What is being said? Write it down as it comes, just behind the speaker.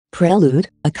Prelude,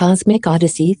 a cosmic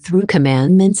odyssey through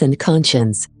commandments and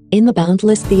conscience. In the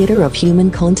boundless theater of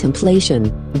human contemplation,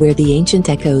 where the ancient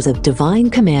echoes of divine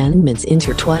commandments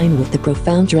intertwine with the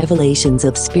profound revelations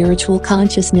of spiritual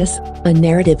consciousness, a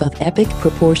narrative of epic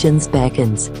proportions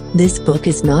beckons. This book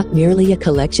is not merely a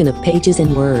collection of pages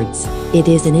and words. It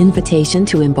is an invitation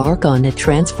to embark on a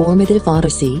transformative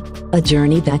odyssey, a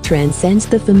journey that transcends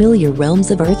the familiar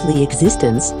realms of earthly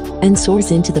existence and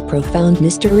soars into the profound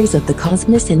mysteries of the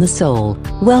cosmos and the soul.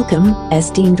 Welcome,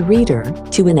 esteemed reader,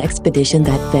 to an expedition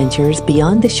that ventures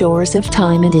beyond the shores of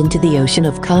time and into the ocean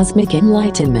of cosmic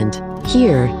enlightenment.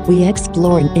 Here, we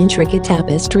explore an intricate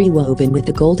tapestry woven with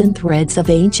the golden threads of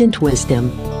ancient wisdom,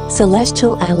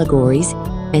 celestial allegories,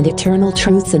 and eternal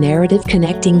truths, a narrative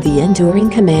connecting the enduring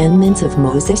commandments of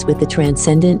Moses with the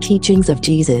transcendent teachings of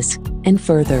Jesus, and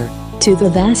further, to the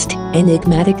vast,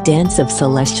 enigmatic dance of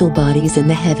celestial bodies in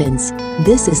the heavens.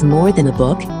 This is more than a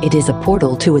book, it is a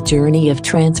portal to a journey of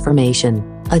transformation.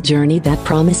 A journey that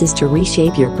promises to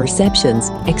reshape your perceptions,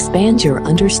 expand your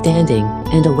understanding,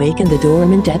 and awaken the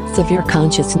dormant depths of your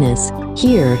consciousness.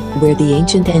 Here, where the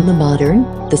ancient and the modern,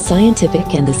 the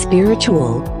scientific and the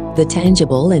spiritual, the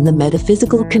tangible and the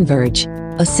metaphysical converge,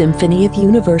 a symphony of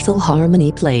universal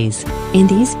harmony plays. In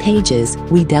these pages,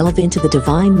 we delve into the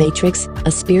divine matrix,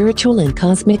 a spiritual and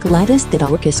cosmic lattice that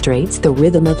orchestrates the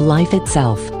rhythm of life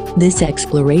itself. This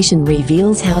exploration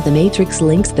reveals how the matrix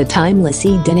links the timeless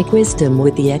Edenic wisdom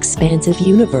with the expansive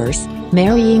universe,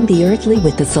 marrying the earthly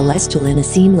with the celestial in a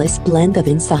seamless blend of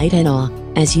insight and awe.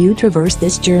 As you traverse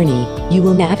this journey, you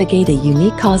will navigate a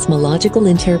unique cosmological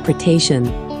interpretation,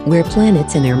 where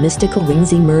planets and their mystical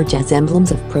rings emerge as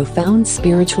emblems of profound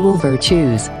spiritual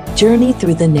virtues. Journey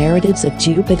through the narratives of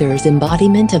Jupiter's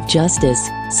embodiment of justice,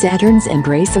 Saturn's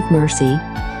embrace of mercy,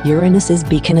 Uranus's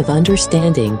beacon of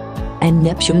understanding, and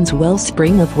Neptune's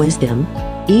wellspring of wisdom,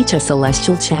 each a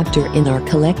celestial chapter in our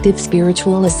collective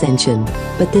spiritual ascension.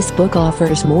 But this book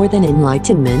offers more than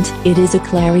enlightenment, it is a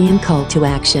clarion call to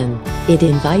action. It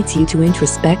invites you to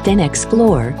introspect and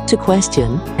explore, to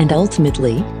question, and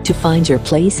ultimately, to find your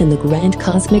place in the grand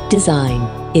cosmic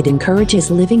design. It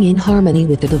encourages living in harmony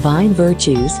with the divine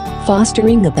virtues,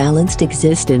 fostering a balanced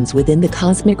existence within the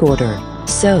cosmic order.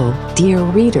 So, dear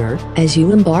reader, as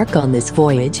you embark on this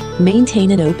voyage,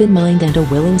 maintain an open mind and a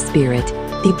willing spirit.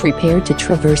 Be prepared to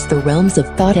traverse the realms of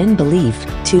thought and belief,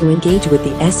 to engage with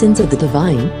the essence of the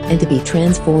divine, and to be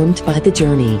transformed by the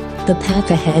journey. The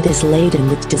path ahead is laden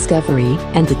with discovery,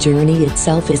 and the journey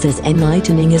itself is as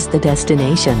enlightening as the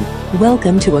destination.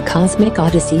 Welcome to a cosmic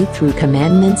odyssey through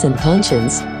commandments and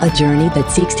conscience, a journey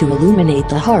that seeks to illuminate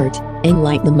the heart,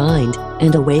 enlighten the mind,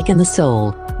 and awaken the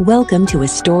soul. Welcome to a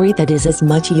story that is as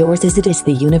much yours as it is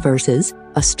the universe's,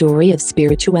 a story of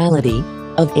spirituality,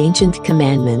 of ancient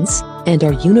commandments, and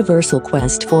our universal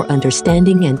quest for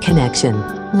understanding and connection.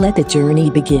 Let the journey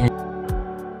begin.